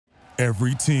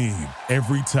Every team,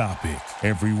 every topic,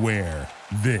 everywhere.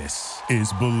 This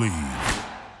is Believe.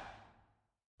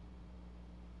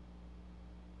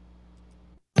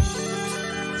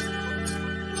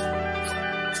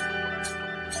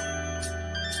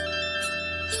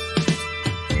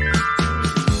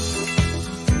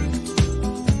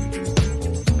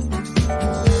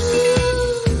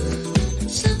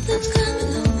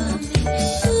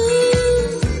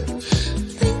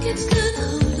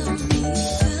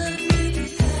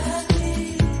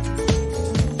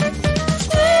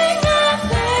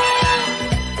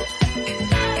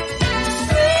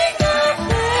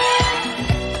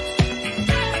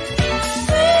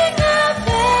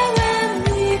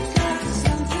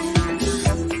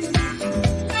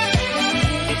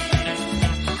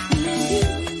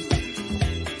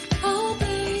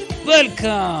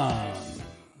 Welcome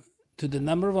to the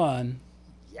number one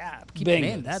keep Bengals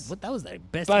name that. That was their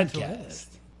best intro ever. podcast.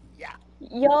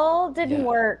 Y'all didn't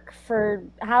work for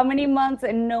how many months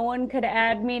and no one could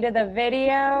add me to the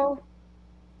video?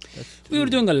 We were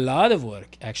doing a lot of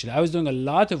work, actually. I was doing a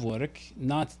lot of work,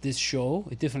 not this show,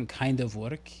 a different kind of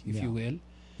work, if you will.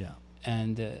 Yeah.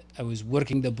 And I was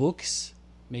working the books,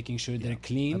 making sure they're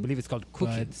clean. I believe it's called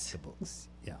cooking but- the books.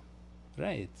 Yeah.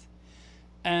 Right.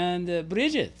 And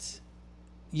Bridget,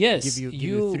 yes, Give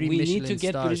you three we Michelin need to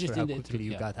get stars Bridget for how in the quickly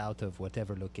you yeah. got out of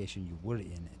whatever location you were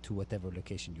in to whatever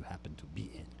location you happened to be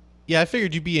in. Yeah, I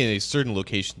figured you'd be in a certain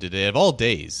location today. Of all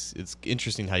days, it's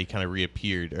interesting how you kind of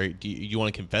reappeared. Or do you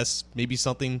want to confess maybe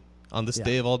something on this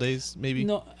day of all days, maybe?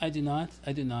 No, I do not.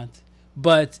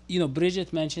 But,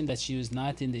 Bridget mentioned that she was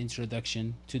not in the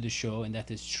introduction to the show, and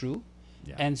that is true.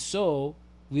 Yeah. And so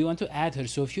we want to add her.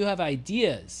 So if you have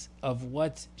ideas of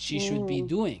what she should be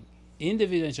doing in the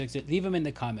video instruction, leave them in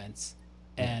the comments.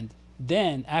 And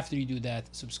then after you do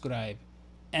that, subscribe.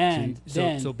 And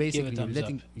then so basically, give a thumbs up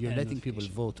you're and letting people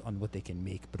notification. vote on what they can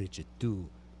make Bridget do.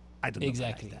 I don't know if I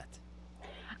like Exactly. that.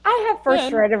 I have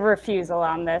first Well- right of refusal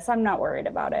on this. I'm not worried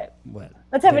about it. Well,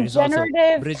 Let's have there a is also-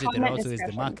 generative Bridget, there comment also is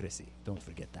discussion. democracy. Don't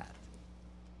forget that.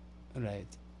 Right.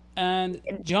 And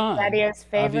John, Thaddeus'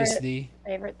 obviously,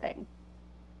 favorite thing.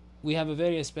 we have a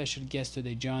very special guest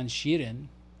today, John Sheeran,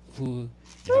 who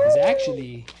is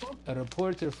actually a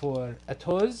reporter for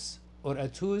Atoz or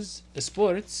Atuz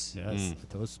Sports. Yes,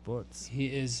 those sports. He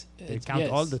is. They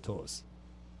count all the toes.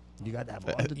 You got to have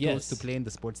all the toes Yes. to play in the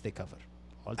sports they cover.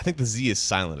 All I think the Z is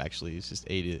silent, actually. It's just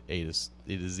A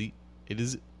to Z. It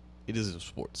is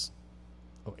sports.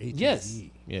 Oh, A to Yes.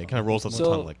 Z. Yeah, it kind of rolls off the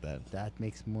So- tongue like that. That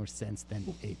makes more sense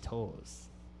than a toes.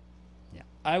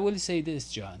 I will say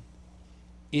this, John.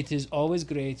 It is always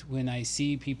great when I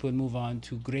see people move on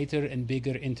to greater and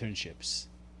bigger internships.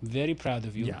 Very proud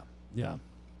of you. Yeah.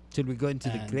 Should we go into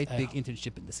the And great I- big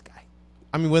internship in the sky?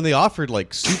 I mean, when they offered,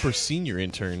 like, super senior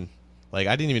intern, like,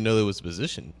 I didn't even know there was a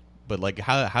position. But, like,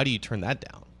 how do you turn that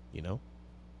down, you know?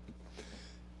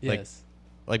 Yes.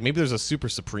 Like, maybe there's a super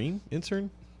supreme intern?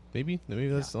 Maybe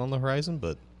that's on the horizon,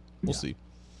 but we'll see.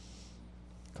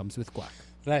 Comes with guac.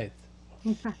 Right.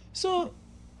 So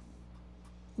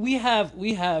we have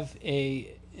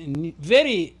a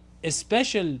very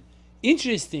special,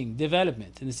 interesting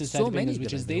development in the Cincinnati So many Bengals,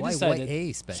 which is they developments. Why decided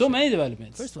a special? so many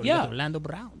developments. First of all, you yeah. got Orlando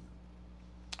Brown.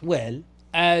 Well,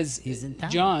 as He's in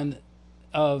town. John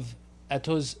of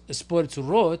Atos Sports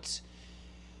wrote,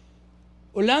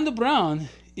 Orlando Brown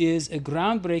is a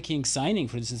groundbreaking signing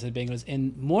for the Cincinnati Bengals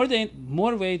in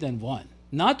more way than one.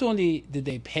 Not only did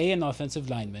they pay an offensive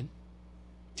lineman,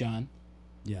 John,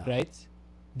 Yeah. right?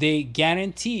 They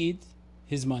guaranteed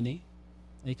his money,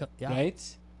 Yeah. right?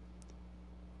 He's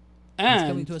And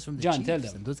coming to us from the John, Chiefs, tell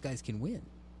them. and those guys can win.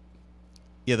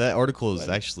 Yeah, that article is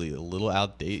actually a little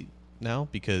outdated now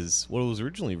because what was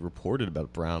originally reported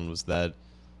about Brown was that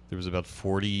there was about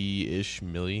 40-ish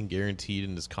million guaranteed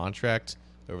in his contract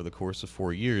over the course of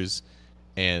 4 years.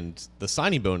 And the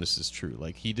signing bonus is true.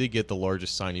 Like, he did get the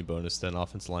largest signing bonus that an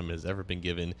offensive lineman has ever been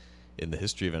given in the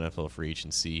history of NFL free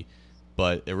agency.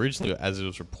 But originally, as it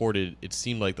was reported, it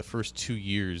seemed like the first 2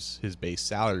 years, his base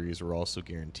salaries were also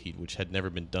guaranteed, which had never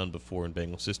been done before in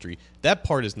Bengals history. That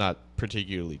part is not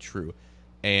particularly true.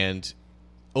 And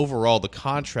overall, the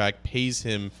contract pays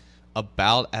him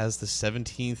about as the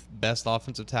 17th best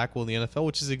offensive tackle in the NFL,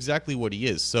 which is exactly what he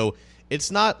is. So it's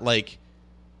not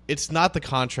the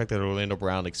contract that Orlando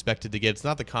Brown expected to get. It's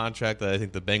not the contract that I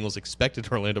think the Bengals expected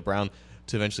Orlando Brown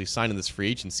to eventually sign in this free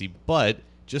agency. But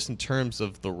just in terms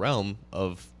of the realm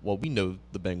of what we know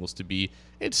the Bengals to be,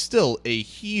 it's still a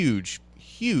huge,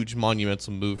 huge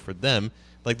monumental move for them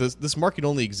Like this market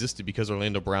only existed because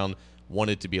Orlando Brown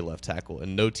wanted to be a left tackle,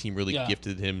 and no team really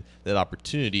gifted him that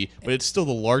opportunity. But it's still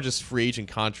the largest free agent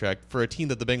contract for a team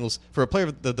that for a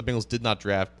player that the Bengals did not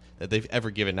draft, that they've ever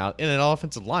given out in an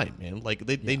offensive line, man. Like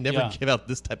they never give out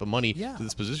this type of money to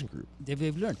this position group.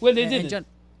 They've learned. Well, they And didn't. John,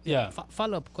 Yeah.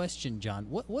 Follow-up question, John.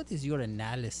 What is your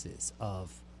analysis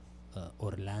of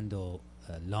Orlando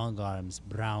long arms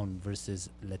Brown versus,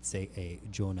 let's say, a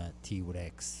Jonah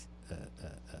T-Rex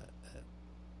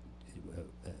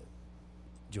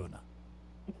Jonah?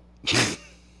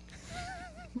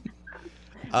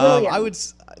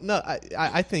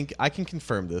 I think I can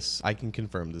confirm this. I can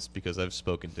confirm this because I've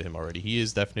spoken to him already. He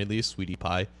is definitely a sweetie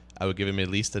pie. I would give him at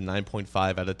least a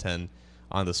 9.5 out of 10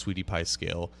 on the sweetie pie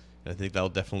scale. And I think that'll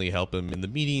definitely help him in the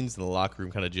meetings, in the locker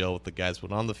room, kind of gel with the guys.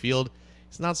 But on the field,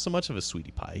 he's not so much of a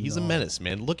sweetie pie. He's a menace,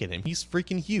 man. Look at him. He's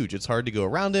freaking huge. It's hard to go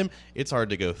around him. It's hard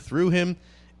to go through him.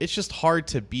 It's just hard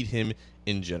to beat him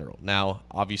in general. Now,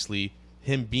 obviously,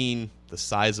 him being the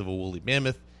size of a woolly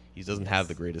mammoth, he doesn't have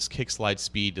the greatest kick slide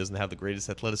speed, doesn't have the greatest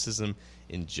athleticism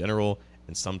in general.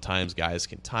 And sometimes guys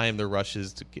can time their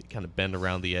rushes to kind of bend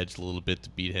around the edge a little bit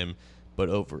to beat him. But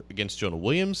over against Jonah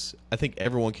Williams, I think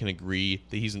everyone can agree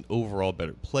that he's an overall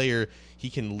better player. He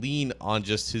can lean on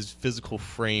just his physical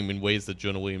frame in ways that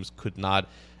Jonah Williams could not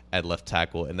at left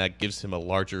tackle, and that gives him a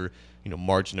larger,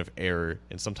 margin of error.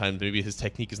 And sometimes maybe his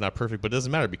technique is not perfect, but it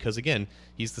doesn't matter because again,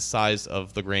 he's the size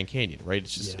of the Grand Canyon, right?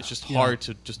 It's just hard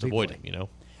to just Big avoid boy. him,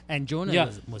 And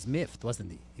Jonah was miffed,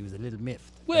 wasn't he? He was a little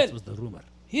miffed. Well, that was the rumor.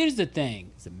 Here's the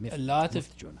thing. He's a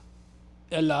miffed, Jonah.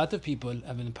 A lot of people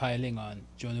have been piling on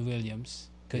Jonah Williams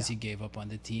because he gave up on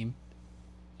the team,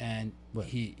 and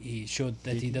he showed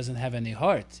that he doesn't have any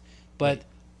heart. But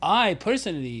I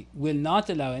personally will not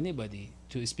allow anybody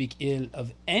to speak ill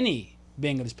of any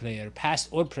Bengals player, past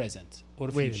or present or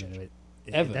future. Wait a minute.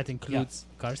 Ever. That includes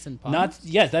Carson Palmer?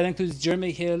 That includes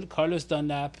Jeremy Hill, Carlos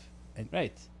Dunlap.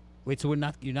 Right. Wait, so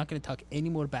you're not going to talk any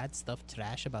more bad stuff,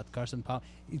 trash about Carson Palmer?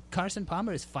 Carson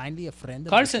Palmer is finally a friend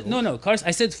of Carson. the show? No. Carson.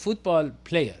 I said football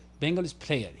player, Bengals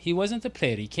player. He wasn't a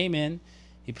player. He came in,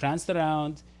 he pranced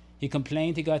around, he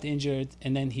complained he got injured,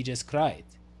 and then he just cried.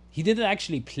 He didn't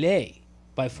actually play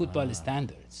by football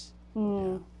standards.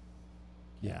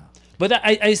 Yeah. But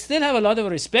I still have a lot of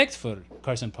respect for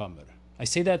Carson Palmer. I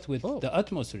say that with the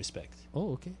utmost respect.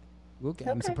 Oh, okay.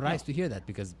 I'm surprised to hear that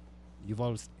because you've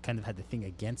always kind of had the thing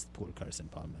against poor Carson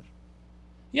Palmer.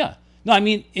 Yeah. No, I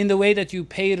mean in the way that you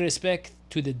pay respect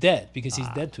to the dead because he's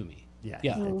dead to me. Yeah.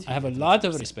 I have a lot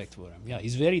of respect for him. Yeah,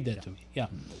 he's very dead to me. Yeah.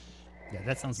 Yeah,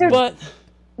 that sounds But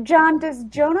John, does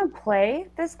Jonah play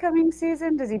this coming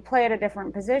season? Does he play at a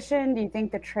different position? Do you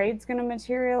think the trade's going to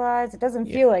materialize? It doesn't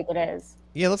feel like it is.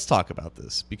 Yeah, let's talk about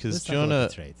this because Let's talk about Jonah,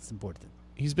 the trade. It's important.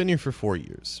 he's been here for 4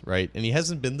 years, right? And he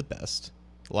hasn't been the best.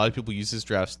 A lot of people use his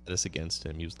draft status against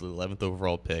him. He was the 11th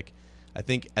overall pick. I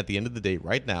think at the end of the day,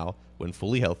 right now, when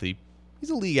fully healthy, he's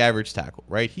a league average tackle,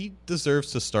 right? He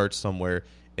deserves to start somewhere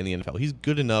in the NFL. He's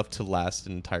good enough to last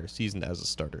an entire season as a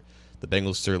starter. The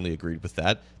Bengals certainly agreed with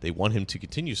that. They want him to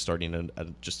continue starting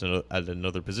at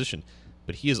another position.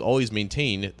 But he has always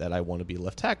maintained that I want to be a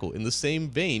left tackle in the same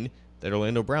vein that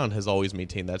Orlando Brown has always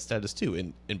maintained that status too.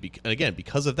 And again,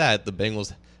 because of that, the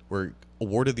Bengals were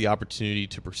awarded the opportunity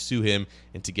to pursue him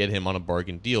and to get him on a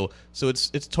bargain deal. So it's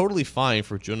totally fine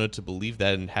for Jonah to believe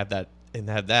that and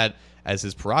have that as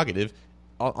his prerogative.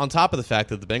 On top of the fact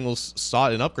that the Bengals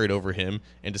sought an upgrade over him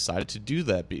and decided to do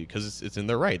that because it's in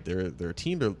their right. They're a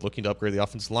team. They're looking to upgrade the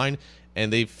offensive line,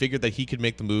 and they figured that he could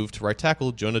make the move to right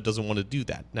tackle. Jonah doesn't want to do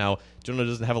that. Now, Jonah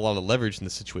doesn't have a lot of leverage in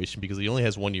this situation because he only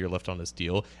has 1 year left on his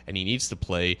deal, and he needs to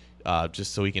play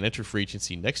just so he can enter free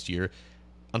agency next year.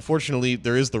 Unfortunately,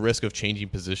 there is the risk of changing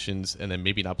positions and then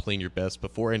maybe not playing your best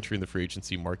before entering the free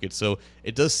agency market. So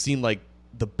it does seem like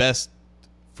the best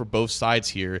for both sides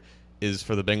here is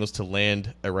for the Bengals to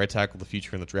land a right tackle of the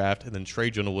future in the draft and then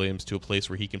trade Jonah Williams to a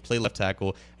place where he can play left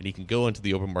tackle and he can go into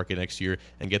the open market next year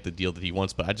and get the deal that he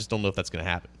wants. But I just don't know if that's going to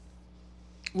happen.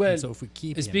 well, So if we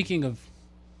keep him- speaking of,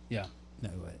 No,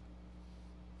 go ahead.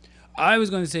 I was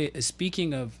going to say,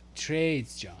 speaking of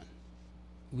trades, John,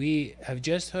 we have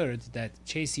just heard that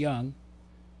Chase Young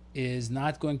is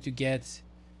not going to get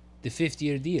the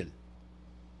 5th-year deal.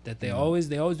 That they always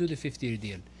do the 5th-year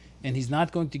deal, and he's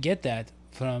not going to get that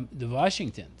from the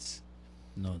Washingtons.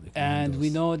 No, the And we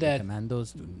Commandos. know The that-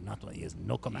 Commandos do not want. He has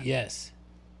no command. Yes,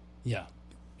 yeah,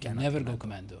 can Cannot never go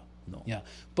commando. commando. No. Yeah,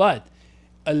 but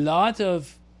a lot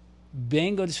of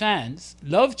Bengals fans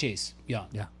love Chase Young.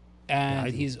 Yeah. And I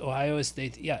do. he's Ohio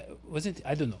State. Yeah, wasn't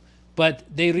I don't know, but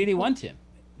they really want him,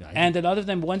 Yeah, I and a lot of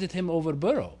them wanted him over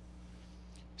Burrow.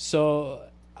 So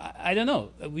I don't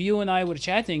know. You and I were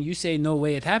chatting. You say no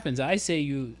way it happens. I say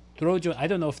you throw. I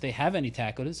don't know if they have any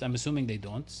tackles. I'm assuming they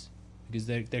don't, because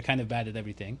they're kind of bad at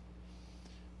everything.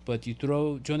 But you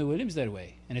throw Jonah Williams their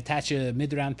way and attach a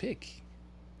mid-round pick.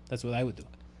 That's what I would do.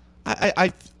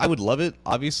 I would love it,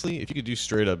 obviously, if you could do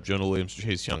straight up Jonah Williams or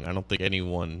Chase Young. I don't think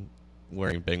anyone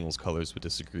wearing Bengals colors would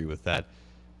disagree with that.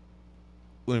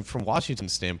 From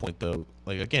Washington's standpoint, though,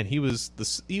 like again, he was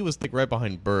like right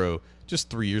behind Burrow just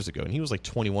 3 years ago, and he was like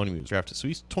 21 when he was drafted. So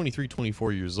he's 23,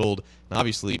 24 years old, and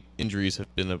obviously injuries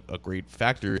have been a great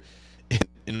factor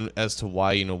in as to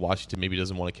why Washington maybe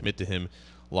doesn't want to commit to him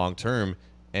long term.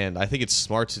 And I think it's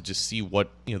smart to just see what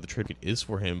the trade market is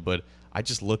for him. But I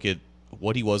just look at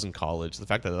what he was in college, the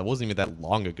fact that wasn't even that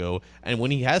long ago, and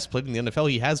when he has played in the NFL,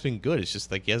 he has been good. It's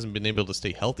just like he hasn't been able to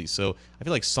stay healthy. So I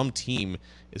feel like some team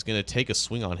is going to take a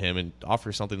swing on him and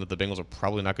offer something that the Bengals are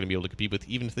probably not going to be able to compete with,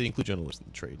 even if they include Jonah Williams in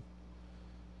the trade.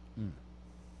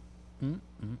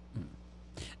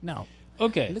 Now,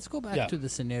 Okay. let's go back to the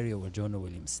scenario where Jonah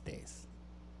Williams stays.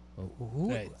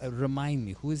 Remind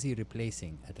me, who is he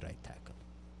replacing at right tackle?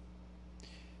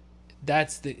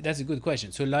 That's a good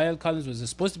question. So Lyle Collins was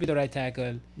supposed to be the right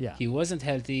tackle. Yeah. He wasn't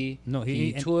healthy. No,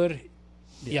 he tore.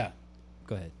 Yeah.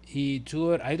 Go ahead. He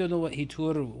tore. I don't know what he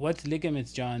tore. What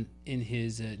ligaments, John, in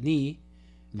his knee.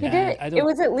 He did. It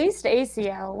was at least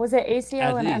ACL. Was it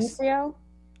ACL and MCL?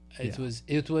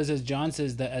 It was as John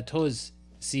says, the Atos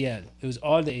CL. It was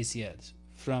all the ACLs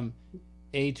from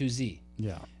A to Z.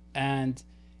 Yeah. And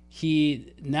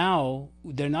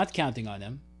they're not counting on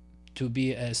him to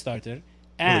be a starter.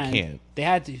 And they can't. They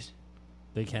had to.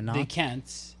 They cannot. They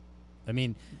can't. I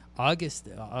mean, August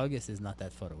is not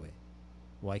that far away.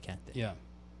 Why can't they? Yeah.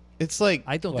 It's like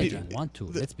I don't think they want to.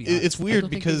 Let's be honest. it's weird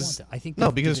because I think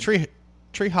because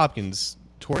Trey Hopkins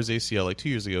tore his ACL like 2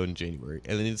 years ago in January,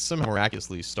 and then it somehow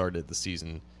miraculously started the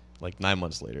season like 9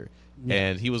 months later. Yeah.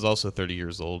 And he was also 30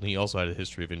 years old, and he also had a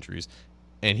history of injuries.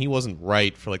 And he wasn't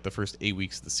right for like the first 8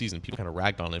 weeks of the season. People kind of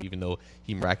ragged on him, even though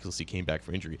he miraculously came back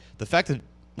from injury. The fact that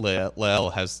Lael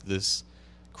has this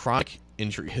chronic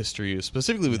injury history,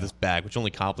 specifically with his back, which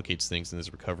only complicates things in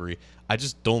his recovery, I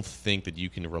just don't think that you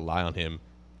can rely on him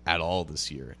at all this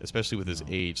year, especially with his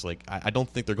age. Like, I don't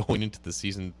think they're going into the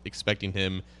season expecting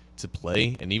him to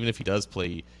play. And even if he does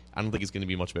play, I don't think he's going to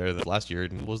be much better than last year.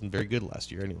 And he wasn't very good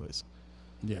last year anyways.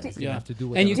 Yeah, have to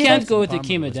do and you can't go with the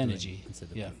Akeem Adeniji.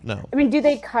 Yeah. No. I mean, do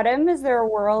they cut him? Is there a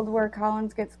world where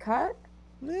Collins gets cut?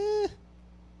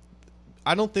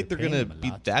 I don't think they're going to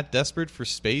be that desperate for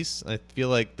space. I feel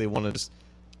like they want to just,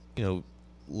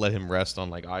 let him rest on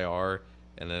like IR,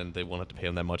 and then they won't have to pay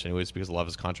him that much anyways because a lot of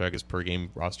his contract is per game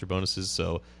roster bonuses.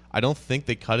 So I don't think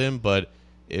they cut him, but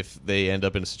if they end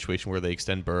up in a situation where they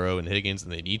extend Burrow and Higgins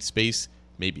and they need space,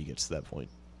 maybe he gets to that point.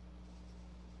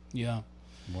 Yeah.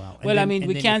 Wow. Well, I mean,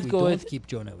 we can't go with keep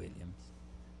Jonah Williams.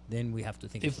 Then we have to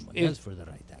think of someone else for the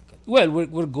right tackle. Well,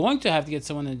 we're going to have to get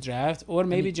someone in the draft, or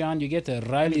maybe John, you get a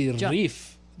Riley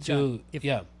Reef to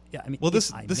I mean, well,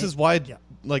 this is why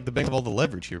like the Bengals have all the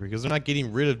leverage here because they're not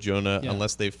getting rid of Jonah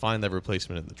unless they find that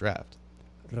replacement in the draft.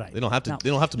 Right. They don't have to. They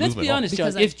don't have to let's move him. Be honest,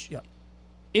 John.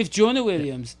 If Jonah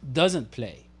Williams doesn't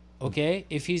play, okay,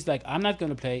 if he's like, I'm not going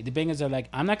to play, the Bengals are like,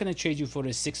 I'm not going to trade you for a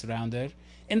 6th rounder.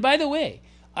 And by the way,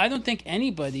 I don't think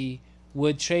anybody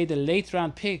would trade a late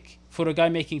round pick for a guy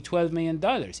making $12 million.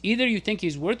 Either you think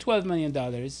he's worth $12 million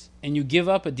and you give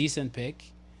up a decent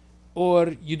pick,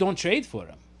 or you don't trade for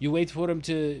him. You wait for him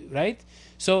to, right?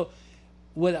 So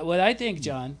what I think,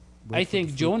 John, I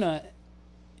think Jonah...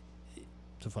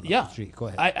 Yeah. Go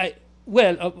ahead.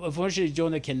 Well, unfortunately,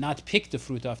 Jonah cannot pick the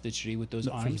fruit off the tree with those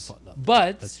arms.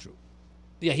 But that's true.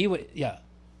 Yeah,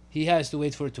 he has to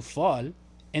wait for it to fall.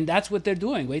 And that's what they're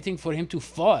doing, waiting for him to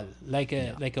fall like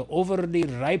a overly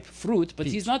ripe fruit. But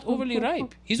he's not overly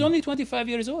ripe. He's only 25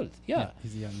 years old. Yeah,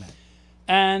 he's a young man.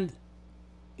 And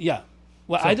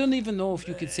well, I don't even know if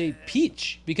you could say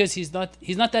peach because he's not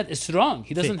that strong.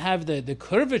 He doesn't have the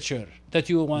curvature that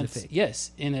you want.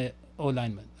 Yes, in a O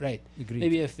lineman, right? Agreed.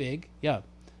 Maybe a fig. Yeah.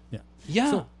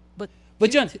 So, but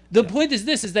John, the point is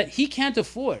that he can't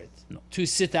afford to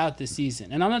sit out the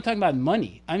season. And I'm not talking about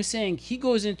money. I'm saying he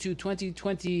goes into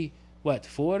 2020,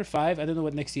 4, 5, I don't know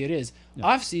what next year is,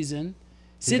 off season,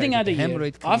 sitting out a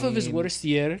year, off of his worst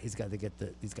year. He's got to get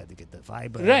the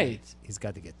fiber. Right. He's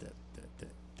got to get the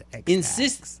X.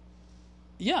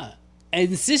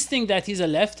 Insisting that he's a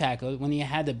left tackle when he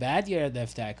had a bad year at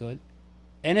left tackle.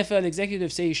 NFL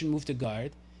executives say he should move to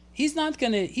guard. He's not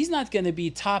gonna be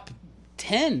top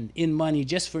 10 in money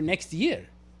just for next year.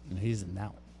 He isn't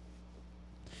now.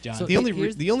 John. So the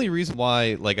only reason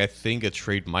why like I think a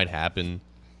trade might happen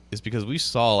is because we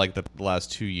saw like the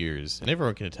last 2 years, and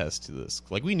everyone can attest to this.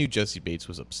 Like we knew Jesse Bates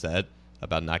was upset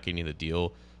about not getting the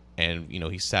deal, and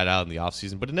he sat out in the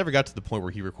offseason, but it never got to the point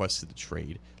where he requested the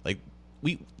trade. Like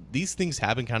these things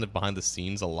happen kind of behind the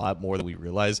scenes a lot more than we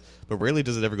realize, but rarely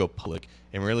does it ever go public,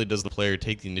 and rarely does the player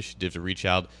take the initiative to reach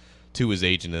out to his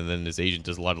agent, and then his agent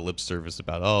does a lot of lip service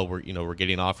about, oh, we're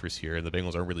getting offers here, and the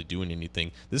Bengals aren't really doing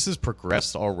anything. This has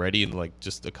progressed already in like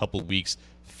just a couple weeks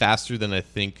faster than I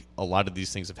think a lot of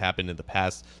these things have happened in the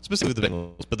past, specifically with the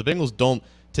Bengals. But the Bengals don't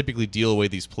typically deal away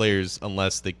these players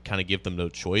unless they kind of give them no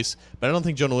choice. But I don't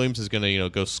think Jonah Williams is going to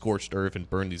go scorched earth and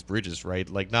burn these bridges, right?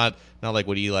 Like not like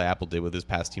what Eli Apple did with his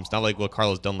past teams, not like what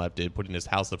Carlos Dunlap did, putting his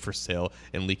house up for sale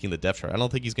and leaking the depth chart. I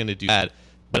don't think he's going to do that.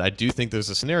 But I do think there's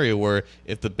a scenario where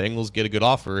if the Bengals get a good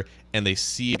offer and they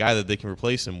see a guy that they can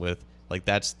replace him with, like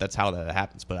that's how that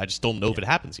happens. But I just don't know if it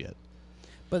happens yet.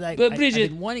 But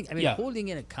Bridget, I've been holding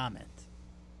in a comment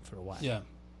for a while. Yeah.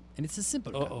 And it's a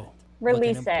simple comment.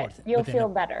 Release it. You'll feel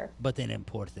better. But an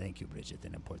important, thank you, Bridget,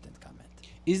 an important comment.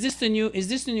 Is this the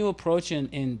new approach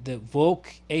in the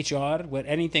woke HR where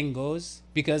anything goes?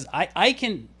 Because I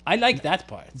like that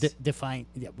part. Define.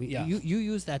 Yeah, You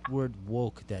use that word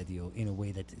woke, Daddio, in a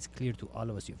way that is clear to all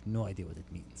of us. You have no idea what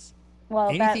it means. Well,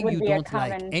 anything that would you be don't a common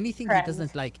like, anything trend. he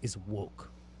doesn't like is woke.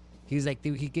 He's like,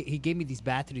 he gave me these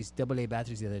batteries, AA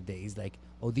batteries the other day. He's like,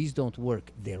 oh, these don't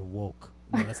work. They're woke.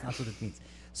 No, that's not what it means.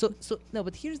 So no,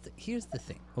 but here's the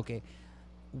thing. Okay,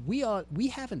 we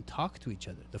haven't talked to each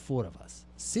other, the four of us,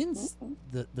 since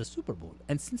the Super Bowl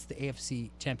and since the AFC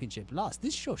Championship loss.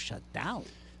 This show shut down.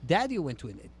 Daddy went to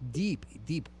a deep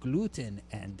gluten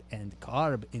and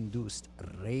carb induced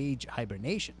rage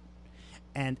hibernation,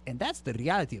 and that's the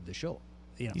reality of the show.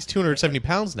 He's 270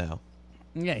 pounds now.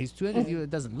 Yeah, he's 200. It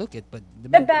doesn't look it, but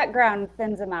The background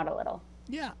thins him out a little.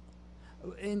 yeah.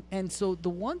 And so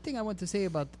the one thing I want to say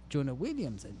about Jonah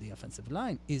Williams and the offensive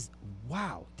line is,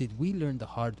 wow, did we learn the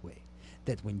hard way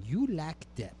that when you lack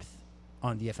depth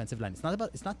on the offensive line,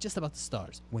 it's not just about the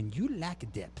stars. When you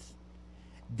lack depth,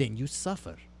 then you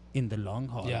suffer in the long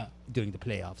haul during the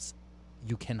playoffs.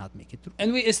 You cannot make it through.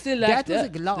 And we still lack that was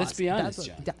depth. a loss. Let's be honest,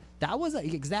 John. That was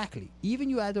exactly. Even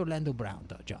you add Orlando Brown,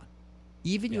 though, John.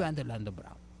 Even you add Orlando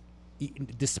Brown,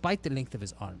 despite the length of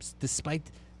his arms, despite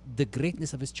the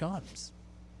greatness of his charms,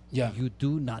 you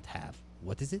do not have,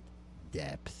 what is it?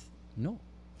 Depth. No.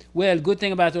 Well, good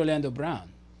thing about Orlando Brown,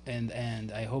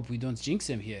 and I hope we don't jinx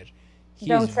him here.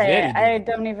 Don't say it. I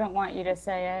don't even want you to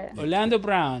say it. Orlando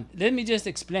Brown, let me just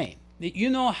explain. You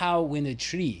know how when a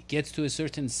tree gets to a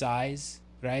certain size,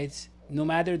 right? No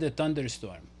matter the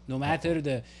thunderstorm, no matter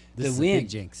the This is wind, a big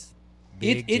jinx.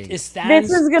 it stands.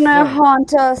 This is gonna firm.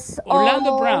 haunt us.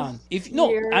 Orlando all Brown.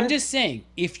 year. I'm just saying.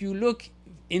 If you look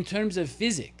in terms of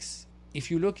physics, if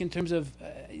you look in terms of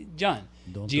John,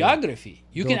 Don't do geography,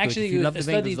 you Don't can do it. actually If you love the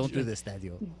study. Bengals, don't do this,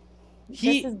 Daddy. This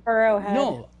is Burrowhead.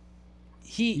 No,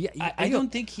 I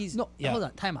don't think he's. No, yeah. hold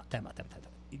on. Time out.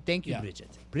 Thank you, Yeah. Bridget.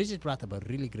 Bridget brought up a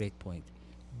really great point.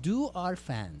 Do our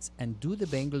fans and do the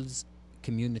Bengals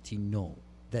community know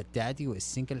that Daddy is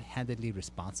single-handedly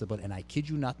responsible, and I kid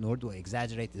you not, nor do I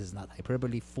exaggerate, this is not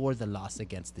hyperbole, for the loss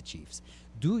against the Chiefs?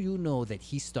 Do you know that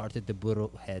he started the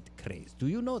Burrowhead craze? Do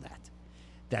you know that?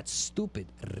 That stupid,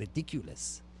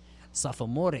 ridiculous,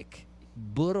 sophomoric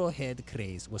Burrowhead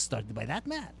craze was started by that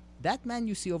man. That man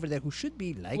you see over there, who should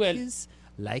be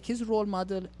like his role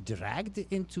model, dragged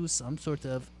into some sort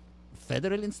of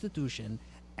federal institution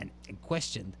and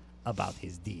questioned about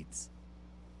his deeds.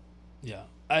 Yeah,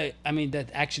 I mean that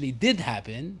actually did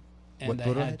happen, and What, I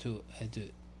Burrowhead? had to.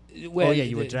 Well, Oh yeah,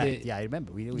 you were dragged. Yeah, I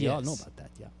remember. We all know Yes. about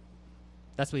that. Yeah,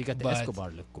 that's why you got the But- Escobar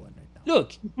look going right now. Look,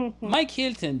 Mike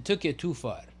Hilton took it too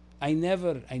far. I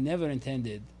never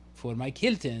intended for Mike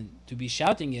Hilton to be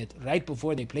shouting it right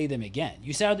before they play them again.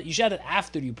 You shouted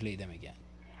after you play them again.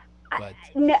 But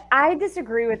No, I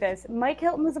disagree with this. Mike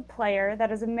Hilton was a player.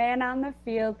 That is a man on the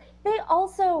field. They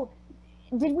also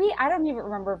I don't even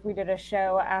remember if we did a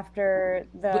show after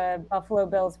the Buffalo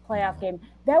Bills playoff game.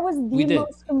 That was We the did.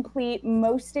 most complete,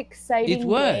 most exciting It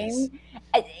was. game.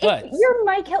 But- If you're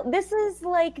Mike Hilton, this is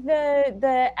like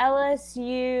the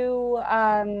LSU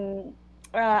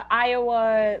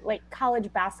Iowa like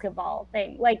college basketball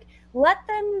thing. Like, let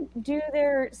them do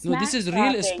their no, this is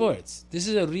smack real talking. sports. This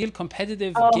is a real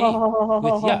competitive game.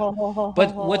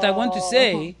 But what I want to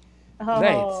say,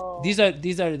 right? These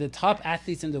are the top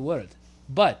athletes in the world.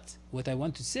 But what I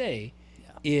want to say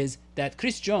is that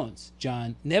Chris Jones,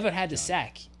 John, never had a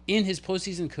sack in his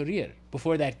postseason career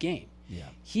before that game. Yeah.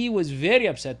 He was very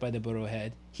upset by the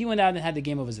Burrowhead. He went out and had the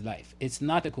game of his life. It's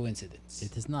not a coincidence.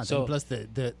 It is not. So And plus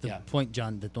the yeah. point,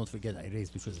 John, that don't forget I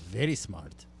raised, which was very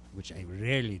smart, which I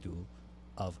rarely do.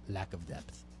 of lack of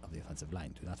depth of the offensive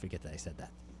line. Do not forget that I said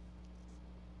that.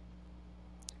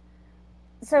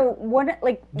 So what,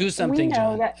 like, Do something, we know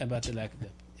John, that about the lack of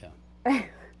depth. Yeah.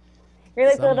 you're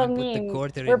like a Someone little put the meme.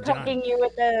 quarter We're in John. poking you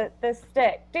with the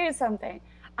stick. Do something.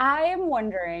 I am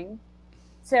wondering.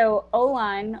 So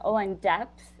O-line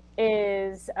depth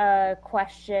is a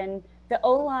question. The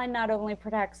O-line not only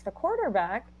protects the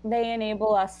quarterback, they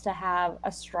enable us to have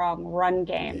a strong run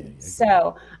game.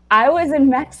 So I was in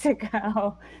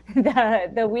Mexico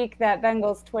the week that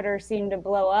Bengals Twitter seemed to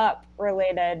blow up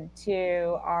related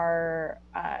to our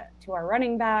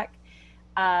running back.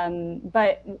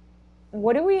 But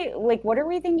what are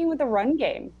we thinking with the run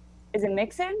game? Is it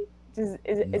Mixon?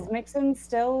 Is Mixon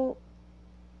still?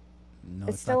 No,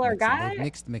 It's it's still not our Mixon. guy? They've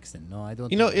mixed Mixon. No, I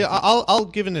don't. You know, think- I'll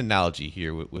give an analogy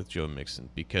here with Joe Mixon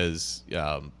because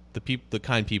the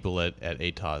kind people at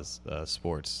ATOS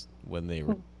Sports, when they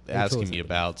were asking me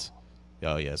about,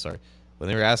 when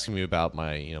they were asking me about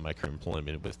my my current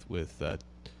employment with the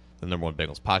number one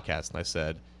Bengals podcast, and I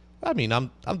said, I mean, I'm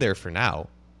there for now,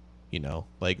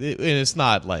 like, and it's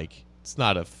not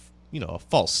a a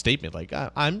false statement. Like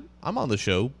I'm on the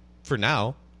show for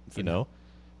now,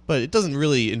 But it doesn't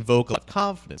really invoke a lot of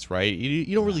confidence, right?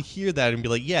 You don't really hear that and be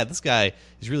like, yeah, this guy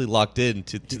is really locked in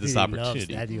to this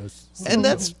opportunity. And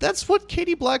that's what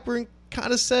Katie Blackburn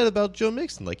kind of said about Joe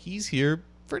Mixon. Like, he's here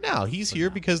for now. He's here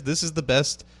because this is the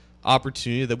best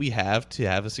opportunity that we have to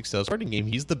have a successful running game.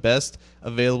 He's the best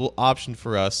available option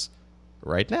for us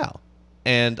right now.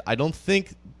 And I don't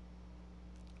think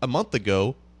a month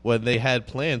ago, when they had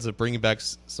plans of bringing back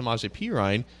Samaje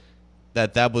Perine,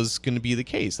 that was going to be the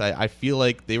case. I feel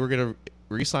like they were going to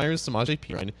re-sign Samaje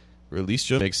Perine, release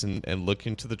Joe Mixon, and look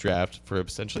into the draft for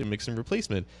potentially a Mixon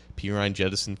replacement. Perine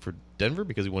jettisoned for Denver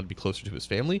because he wanted to be closer to his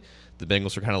family. The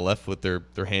Bengals were kind of left with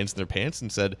their hands in their pants and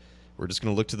said, we're just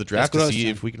going to look to the draft to see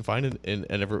if we can find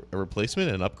a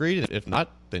replacement, an upgrade. And if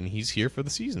not, then he's here for the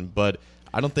season. But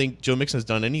I don't think Joe Mixon has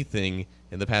done anything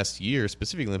in the past year,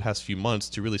 specifically in the past few months,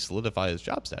 to really solidify his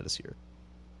job status here.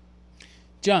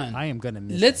 John, I am gonna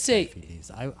miss. Let's say,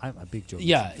 I'm a big Joe.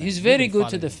 yeah, Mixon fan. he's We've very been good to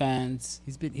following the him. fans.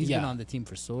 He's been on the team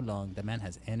for so long. The man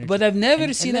has energy. But I've never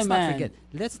And seen a let's not man. forget,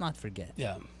 let's not forget.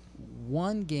 Yeah,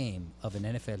 One game of an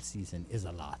NFL season is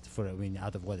a lot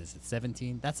out of what is it,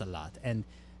 17? That's a lot. And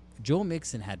Joe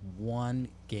Mixon had one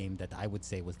game that I would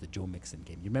say was the Joe Mixon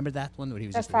game. You remember that one where he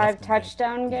was The just a left 5 wing guy?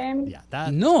 touchdown game? Yeah,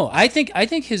 that. no, I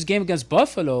think his game against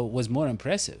Buffalo was more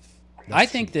impressive. I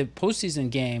think the postseason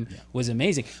game was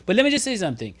amazing. But let me just say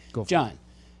something, Go for John.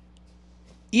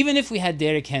 Even if we had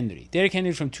Derrick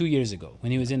Henry from 2 years ago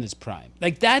when he was in his prime,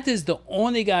 like, that is the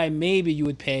only guy maybe you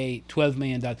would pay $12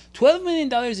 million. $12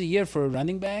 million a year for a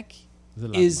running back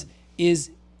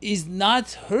is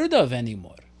not heard of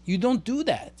anymore. You don't do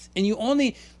that, and you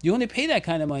only pay that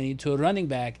kind of money to a running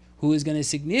back who is going to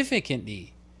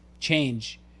significantly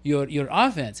change your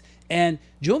offense. And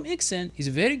Joe Mixon is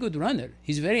a very good runner.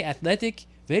 He's very athletic.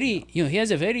 He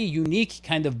has a very unique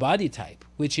kind of body type,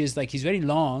 which is like he's very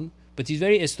long, but he's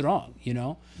very strong.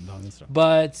 Long and strong.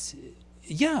 But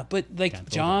like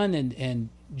John and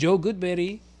Joe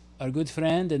Goodberry, our good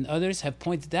friend, and others have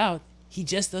pointed out, he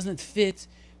just doesn't fit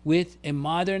with a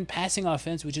modern passing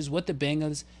offense, which is what the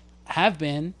Bengals have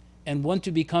been and want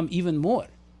to become even more.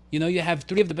 You have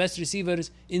 3 of the best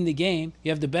receivers in the game.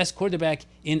 You have the best quarterback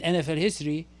in NFL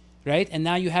history, right? And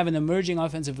now you have an emerging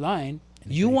offensive line.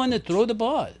 You want to throw the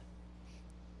ball.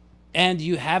 And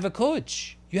you have a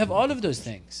coach. You have all of those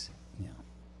things.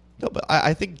 No, but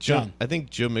I think John.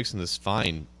 Joe Mixon is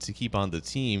fine to keep on the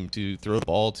team to throw the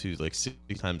ball to like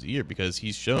 60 times a year because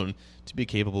he's shown to be a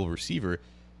capable receiver.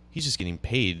 He's just getting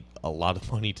paid a lot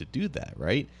of money to do that,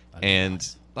 right? And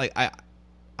like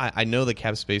I know the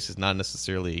cap space is not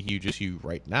necessarily a huge issue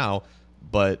right now,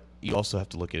 but you also have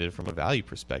to look at it from a value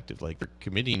perspective. Like, you're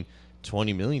committing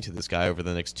 $20 million to this guy over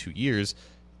the next 2 years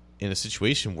in a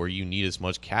situation where you need as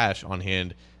much cash on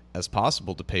hand as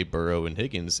possible to pay Burrow and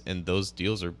Higgins, and those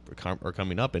deals are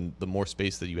coming up, and the more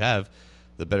space that you have,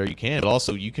 the better you can. But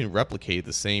also, you can replicate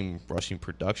the same rushing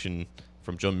production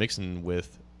from Joe Mixon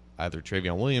with either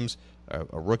Travion Williams,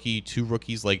 a rookie, 2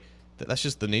 rookies. Like, that's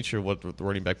just the nature of what the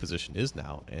running back position is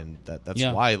now, and that's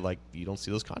why, like, you don't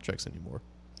see those contracts anymore.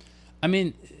 I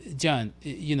mean, John,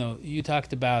 you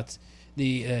talked about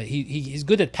he's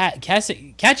good at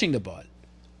catching the ball,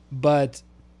 but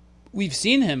we've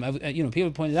seen him. People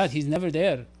pointed out he's never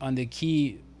there on the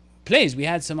key plays. We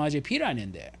had Samaje Perine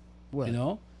in there.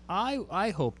 Well, I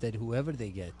hope that whoever they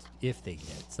get, if they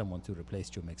get someone to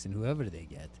replace Joe Mixon, whoever they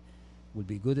get, will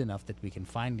be good enough that we can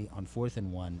finally, on 4th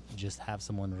and 1, just have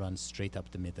someone run straight up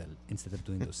the middle instead of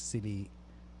doing those silly,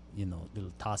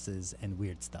 little tosses and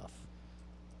weird stuff.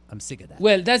 I'm sick of that.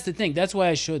 Well, that's the thing. That's why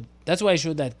I showed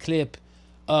that clip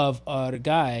of our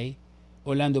guy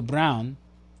Orlando Brown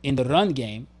in the run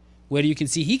game, where you can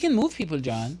see he can move people,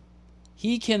 John.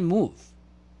 He can move,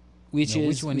 which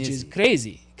is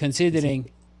crazy considering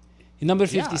number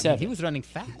 57. Yeah, he was running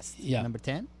fast. Yeah. Number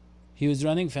 10. He was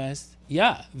running fast.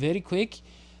 Yeah, very quick.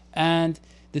 And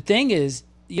the thing is,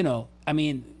 I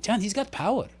mean, John, he's got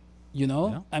power.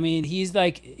 Yeah. I mean, he's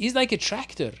like a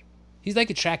tractor. He's like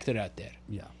a tractor out there.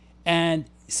 Yeah. And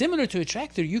similar to a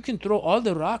tractor, you can throw all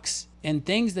the rocks and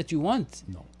things that you want,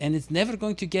 and it's never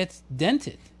going to get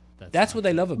dented. That's what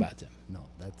I love about him. No,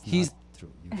 that's He's- not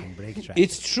true. You can break tracks.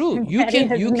 It's true. You Eddie can.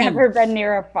 has You never can been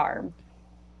near a farm.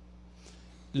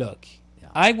 look. Yeah.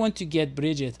 I want to get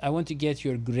Bridget. I want to get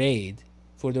your grade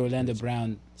for the Orlando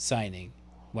Brown signing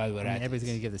while we're at everybody's it.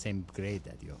 going to give the same grade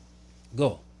that you.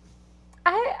 Go.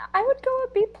 I would go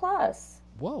with B plus.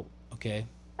 Whoa. Okay.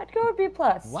 I'd go with B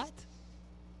plus. What?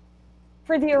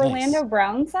 For the Orlando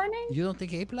Brown signing? You don't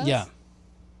think A plus? Yeah.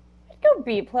 I'd go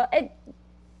B plus.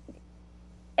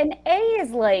 An A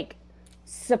is like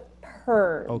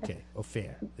superb. Okay. Oh,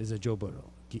 fair. There's a Joe Burrow.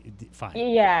 Fine.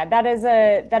 Yeah, that is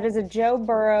a Joe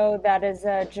Burrow. That is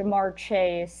a Jamar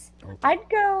Chase. Okay. I'd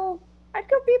go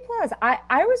B plus.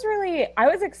 I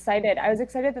was excited. I was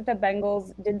excited that the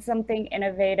Bengals did something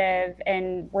innovative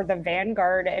and were the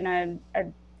vanguard in a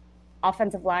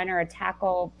offensive line or a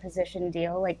tackle position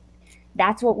deal. Like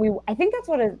I think that's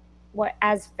what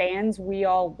as fans we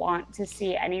all want to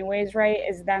see anyways, right?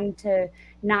 Is them to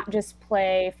not just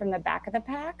play from the back of the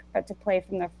pack, but to play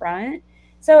from the front.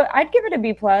 So I'd give it a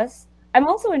B plus. I'm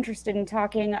also interested in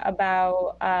talking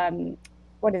about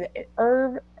what is it,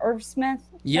 Irv Smith?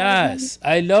 Yes,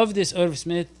 I love this Irv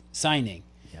Smith signing.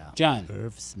 Yeah. John,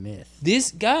 Irv Smith.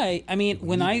 this guy. I mean,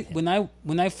 when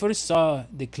need I first saw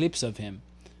the clips of him,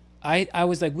 I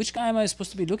was like, which guy am I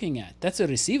supposed to be looking at? That's a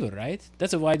receiver, right?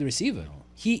 That's a wide receiver.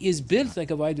 He is built like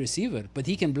a wide receiver, but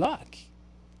he can block.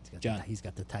 John. He's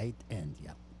got the tight end.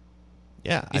 Yeah.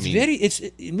 Yeah, I It's mean, it's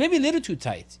maybe a little too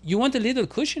tight. You want a little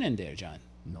cushion in there, John.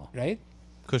 No. Right?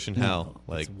 cushion how?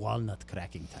 Like, It's walnut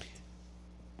cracking tight.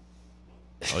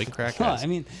 oh, he can crack Huh, ass. I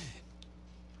mean,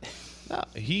 No,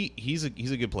 he's a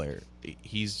good player.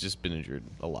 He's just been injured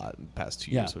a lot in the past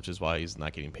 2 Yeah. years, which is why he's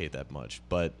not getting paid that much.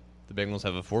 But the Bengals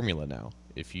have a formula now.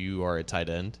 If you are a tight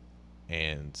end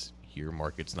and your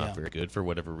market's not Yeah. very good for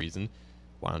whatever reason,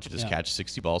 why don't you just Yeah. catch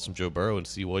 60 balls from Joe Burrow and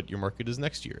see what your market is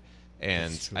next year?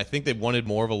 And That's true. I think they wanted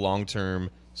more of a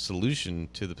long-term solution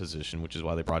to the position, which is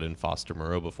why they brought in Foster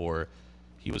Moreau before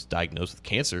he was diagnosed with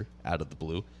cancer out of the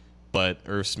blue. But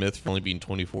Irv Smith, for only being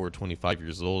 24 or 25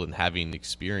 years old and having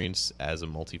experience as a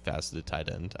multifaceted tight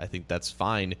end, I think that's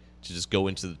fine to just go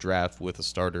into the draft with a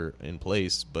starter in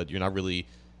place. But you're not really,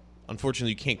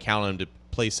 unfortunately, you can't count on him to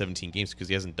play 17 games because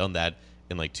he hasn't done that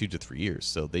in like 2 to 3 years.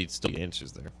 So they still get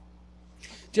answers there.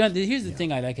 John, here's the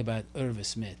thing I like about Irv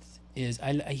Smith is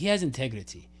he has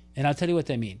integrity, and I'll tell you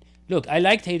what I mean. Look, I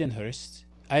liked Hayden Hurst.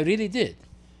 I really did.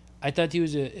 I thought he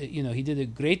was he did a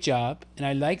great job, and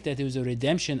I liked that it was a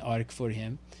redemption arc for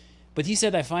him. But he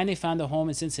said, I finally found a home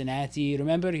in Cincinnati.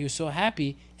 Remember, he was so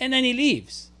happy, and then he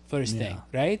leaves first thing,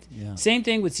 right? Yeah. Same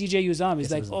thing with CJ Uzomah. He's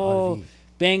Yes, it like, was oh, RV.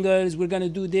 Bengals, we're going to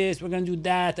do this, we're going to do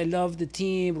that. I love the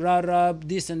team, rah,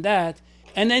 this and that.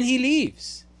 And then he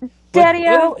leaves.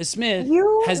 Daddy-o, Irv Smith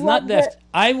you has not love left.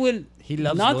 I will He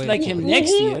loves not loyalty. like him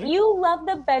next year. You love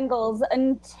the Bengals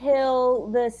until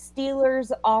the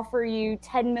Steelers offer you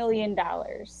 $10 million.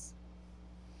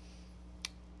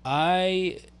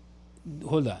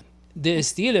 Hold on. The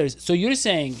Steelers. So you're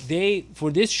saying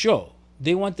for this show,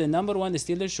 they want the number one, the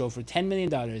Steelers show for $10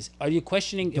 million. Are you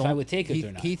questioning if I would take it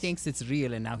or not? He thinks it's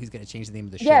real, and now he's going to change the name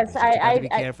of the show. Yes, Bridget. You got to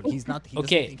be I- careful. He's not. He doesn't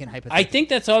Okay, think in I hypothetical. think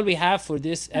that's all we have for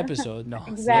this episode. No,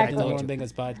 Exactly. The One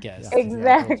Bengals podcast. Yeah.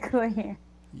 Exactly.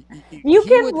 You He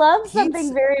can would- love he'd something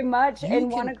s- very much you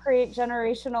and want to can- create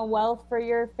generational wealth for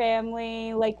your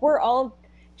family. Like we're all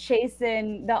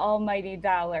chasing the almighty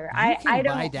dollar. You can I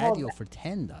don't buy hold Daddy-o that. for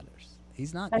 $10.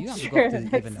 He's not. You That's have to true. go The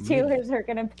to even a Steelers million. are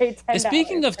going to pay $10.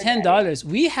 Speaking of for that. $10,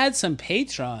 we had some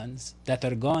patrons that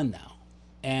are gone now.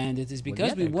 And it is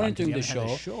because yeah, we they're weren't gone doing the 'cause we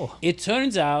haven't show. had a show. It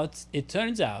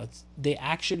turns out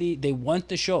they want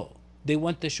the show. They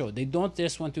want the show. They don't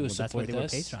just want to Well, that's why support they were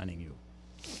us. patroning you.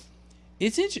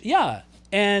 Yeah.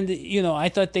 And I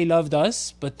thought they loved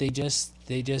us, but they just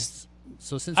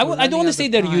So since I we're don't running want to out say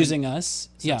of they're time- using us.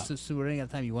 So, Yeah. So we're running out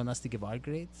of time. You want us to give our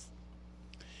grades?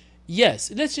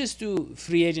 Yes, let's just do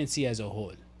free agency as a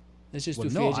whole. Let's just Well,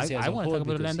 do free no, agency as I a want to whole. talk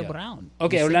about because, Orlando yeah. Brown.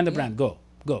 Okay, You Orlando said- Brown, go.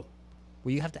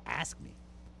 Well, you have to ask me.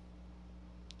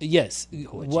 Yes.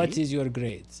 Koji? What is your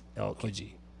grade, Okay.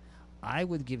 Koji? I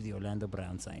would give the Orlando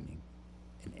Brown signing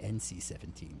an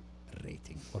NC-17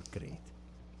 rating or grade.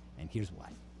 And here's why.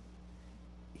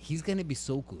 He's going to be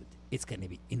so good, it's going to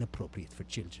be inappropriate for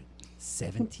children.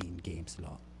 17 games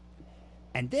long.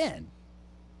 And then,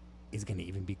 it's going to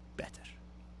even be better.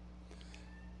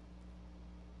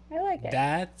 I like it.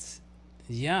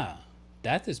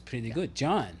 That is pretty good.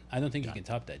 John, I don't think you can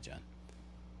top that, John.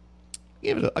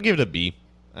 I'll give it a B.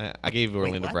 I gave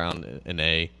Orlando what? Brown an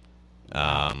A.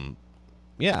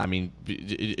 Yeah, I mean,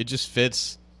 it just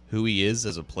fits who he is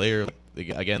as a player.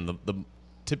 Again, the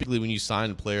typically when you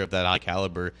sign a player of that high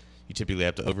caliber, you typically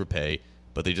have to overpay.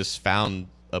 But they just found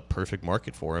a perfect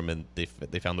market for him, and they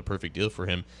found the perfect deal for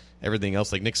him. Everything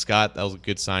else, like Nick Scott, that was a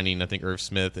good signing. I think Irv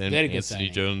Smith and Anthony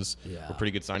Jones were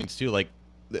pretty good signings too. Like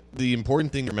the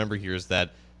important thing to remember here is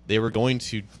that they were going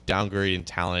to downgrade in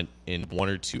talent in one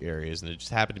or two areas, and it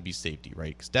just happened to be safety,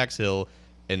 right? Because Dax Hill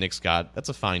and Nick Scott, that's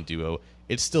a fine duo.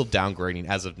 It's still downgrading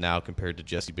as of now compared to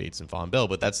Jesse Bates and Von Bell,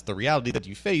 but that's the reality that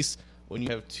you face when you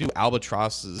have two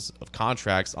albatrosses of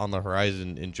contracts on the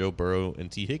horizon in Joe Burrow and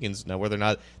T. Higgins. Now, whether or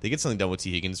not they get something done with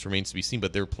T. Higgins remains to be seen,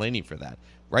 but they're planning for that.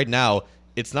 Right now,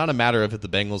 it's not a matter of if the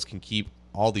Bengals can keep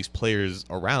all these players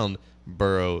around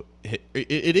Burrow.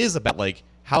 It is about, like,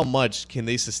 how much can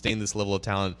they sustain this level of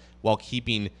talent while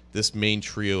keeping this main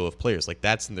trio of players? Like,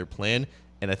 that's in their plan,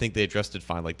 and I think they addressed it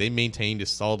fine. Like, they maintained a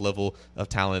solid level of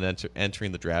talent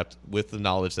entering the draft with the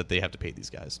knowledge that they have to pay these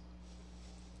guys.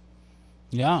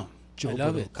 Yeah. Joe I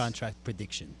love Burrow it. contract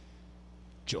prediction.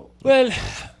 Joe. Well,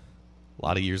 A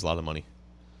lot of years, a lot of money.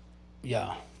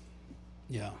 yeah.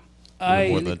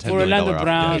 More than a $10 For million Orlando offer.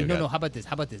 Brown, Yeah, No, how about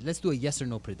this? Let's do a yes or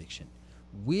no prediction.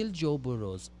 Will Joe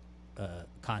Burrow's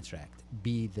contract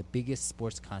be the biggest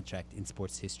sports contract in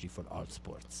sports history for all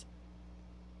sports?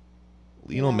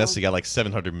 Lionel Messi got like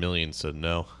 $700 million, so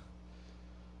no.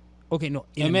 Okay, no.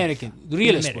 In American, America.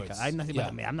 real In America. sports. I'm not talking Yeah.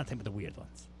 about I'm not talking about the weird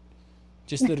ones.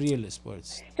 just the real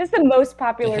sports. Just the most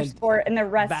popular had- sport in the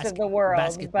rest of the world.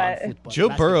 Basketball, But football. Joe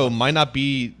Burrow basketball. might not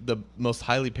be the most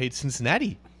highly paid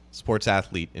Cincinnati sports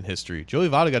athlete in history. Joey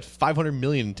Votto got $500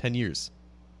 million in 10 years,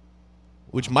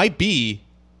 which might be,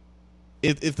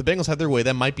 if the Bengals had their way,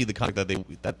 that might be the contract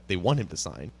that they want him to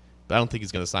sign. But I don't think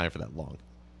he's going to sign for that long.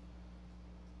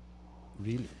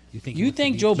 Really? You think? You he wants to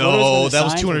think leave? Joe Burrow's No, gonna that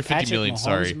was sign for 250 Patrick million.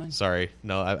 Mahomes, man? Sorry,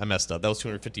 no, I messed up. That was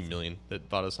 250 million that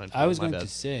Votto signed for. I was My going bad. to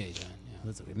say, John. Yeah.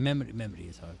 That's okay. Memory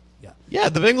is hard. Yeah. Yeah,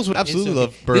 the Bengals would absolutely okay.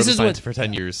 love Burrow This to is sign what- for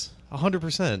 10 years,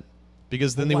 100%,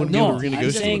 because then they Why wouldn't not? be able to I'm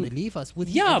renegotiate. saying- Would leave us? Would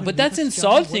he Yeah, ever but leave that's us,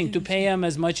 John? What insulting did to he pay say? him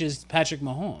as much as Patrick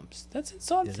Mahomes. That's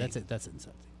insulting. Yeah, that's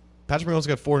insulting. Patrick Mahomes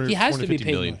got 400, He has to be 450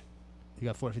 paid million. more. He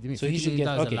got 450 million. So he $50 should million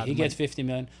get is a okay. lot He of gets money. 50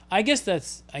 million. I guess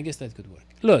that could work.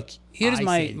 Look, here's I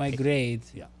my say my pay- grade.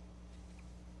 Yeah.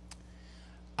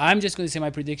 I'm just going to say my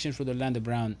prediction for the Orlando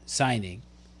Brown signing,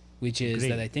 which is Great.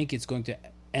 that I think it's going to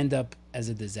end up as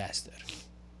a disaster.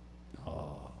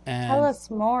 Oh, And tell us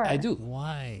more. I do.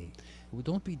 why? Well,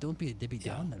 don't be a Debbie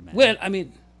Downer, man. Well, I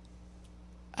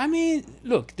mean,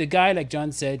 look, the guy, like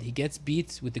John said, he gets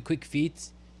beat with the quick feet,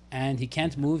 and he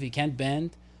can't move, he can't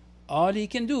bend. All he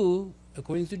can do,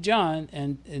 according to John,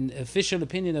 and an official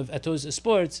opinion of Atos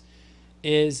Sports,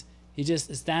 is he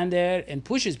just stand there and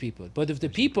pushes people. But if the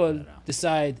people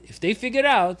decide, if they figure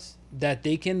out that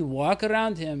they can walk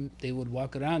around him, they would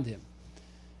walk around him.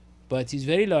 But he's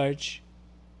very large,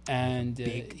 and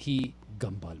big he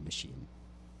gumball machine.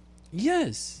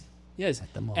 yes.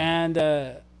 At the moment.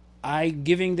 And I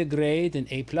giving the grade an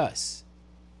A plus.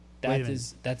 Wait a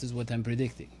That is what I'm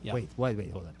predicting. Yeah. Wait,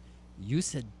 hold on. You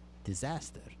said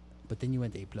disaster, but then you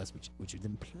went A plus, which would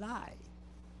imply,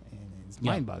 and it's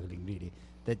Yeah. mind-boggling, really,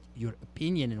 that your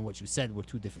opinion and what you said were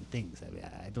two different things. I mean,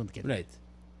 I don't get it. Right.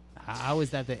 How is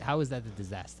that a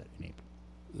disaster in April?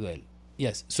 Well,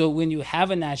 yes. So when you have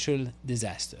a natural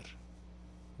disaster,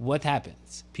 what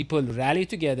happens? People rally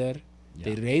together,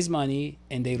 they raise money,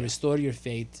 and they restore your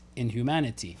faith in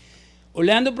humanity.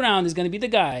 Orlando Brown is going to be the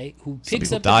guy who Some picks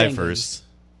people up the die Bengals. first.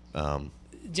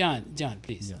 John,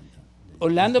 please. Yeah.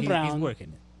 Orlando He's Brown. working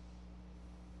it.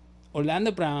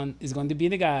 Orlando Brown is going to be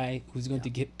the guy who's going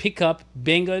to pick up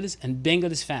Bengals and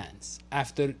Bengals fans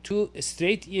after 2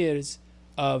 straight years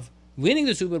of winning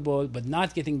the Super Bowl but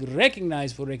not getting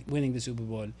recognized for winning the Super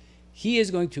Bowl. He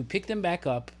is going to pick them back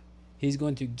up. He's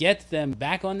going to get them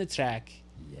back on the track.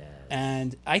 Yes.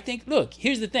 And I think, look,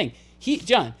 here's the thing.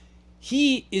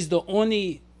 He is the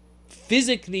only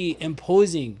physically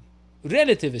imposing,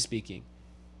 relatively speaking,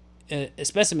 a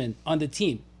specimen on the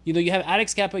team. You know, you have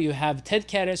Alex Kappa, you have Ted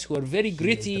Karras, who are very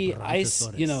gritty, ice,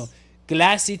 Brontosaurus.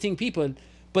 glass-eating people.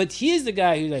 But he is the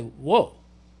guy who's like, whoa.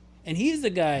 And he's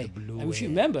the guy, The blue I mean, if you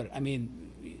whale. remember, I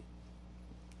mean,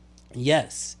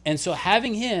 Yes, and so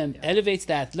having him elevates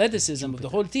the athleticism of the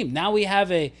whole team. Now we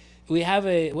have a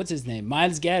what's his name,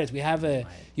 Miles Garrett. We have a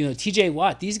T.J.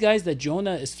 Watt. These guys that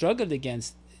Jonah struggled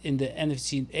against in the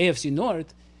AFC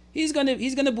North. He's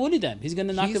gonna bully them. He's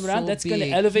gonna knock them around. That's gonna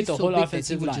elevate the whole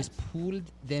offensive line. He will just pull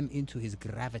them into his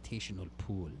gravitational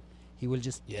pool. He will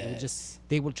just,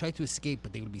 they will try to escape,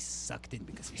 but they will be sucked in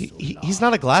because he's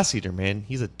not a glass eater, man.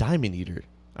 He's a diamond eater.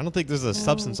 I don't think there's a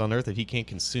substance on earth that he can't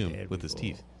consume with his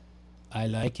teeth. I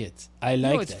like it. I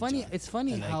like it's that. funny. John. It's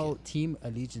funny like how it. team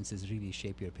allegiances really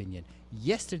shape your opinion.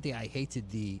 Yesterday I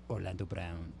hated the Orlando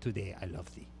Brown. Today I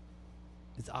love thee.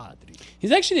 It's odd, really.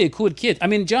 He's actually a cool kid. I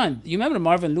mean, John, you remember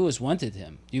Marvin Lewis wanted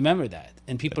him. You remember that,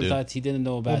 and people thought he didn't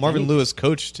know about. Well, Marvin anything. Lewis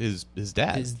coached his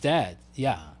dad. His dad,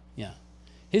 yeah.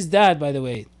 His dad, by the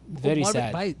way, very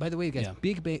sad. By the way, guys,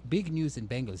 big news in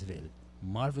Bengalsville.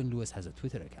 Marvin Lewis has a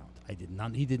Twitter account.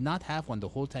 He did not have one the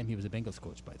whole time he was a Bengals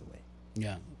coach. By the way.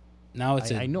 Yeah. Now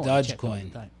it's a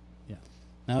Dogecoin. Yeah.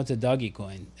 Now it's a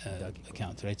Dogecoin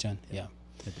account, right, John? Yeah.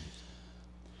 Okay.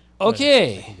 I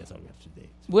Okay. think that's all we have today.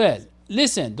 Well,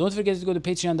 listen, don't forget to go to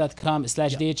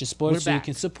patreon.com/DHS Sports so you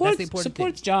can support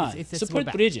John,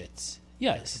 support Bridget.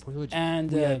 Yes.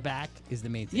 And we are back is the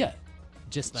main thing. Yeah.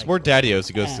 Just like Support Daddy as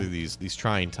he goes through these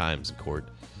trying times in court.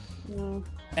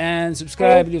 And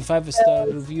subscribe, leave a 5-star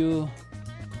review.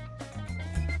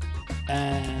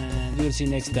 And we'll see you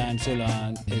next time. So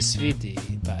long. Sweetie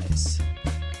pies.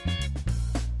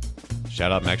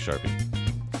 Shout out Max Sharpie.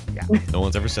 Yeah. No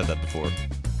one's ever said that before.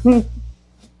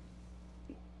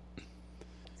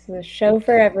 It's a show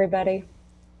for everybody.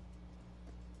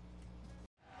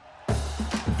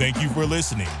 Thank you for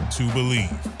listening to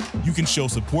Believe. You can show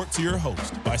support to your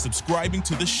host by subscribing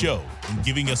to the show and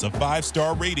giving us a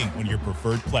 5-star rating on your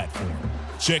preferred platform.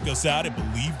 Check us out at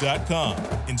Believe.com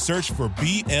and search for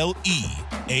BLEAV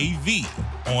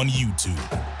on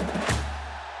YouTube.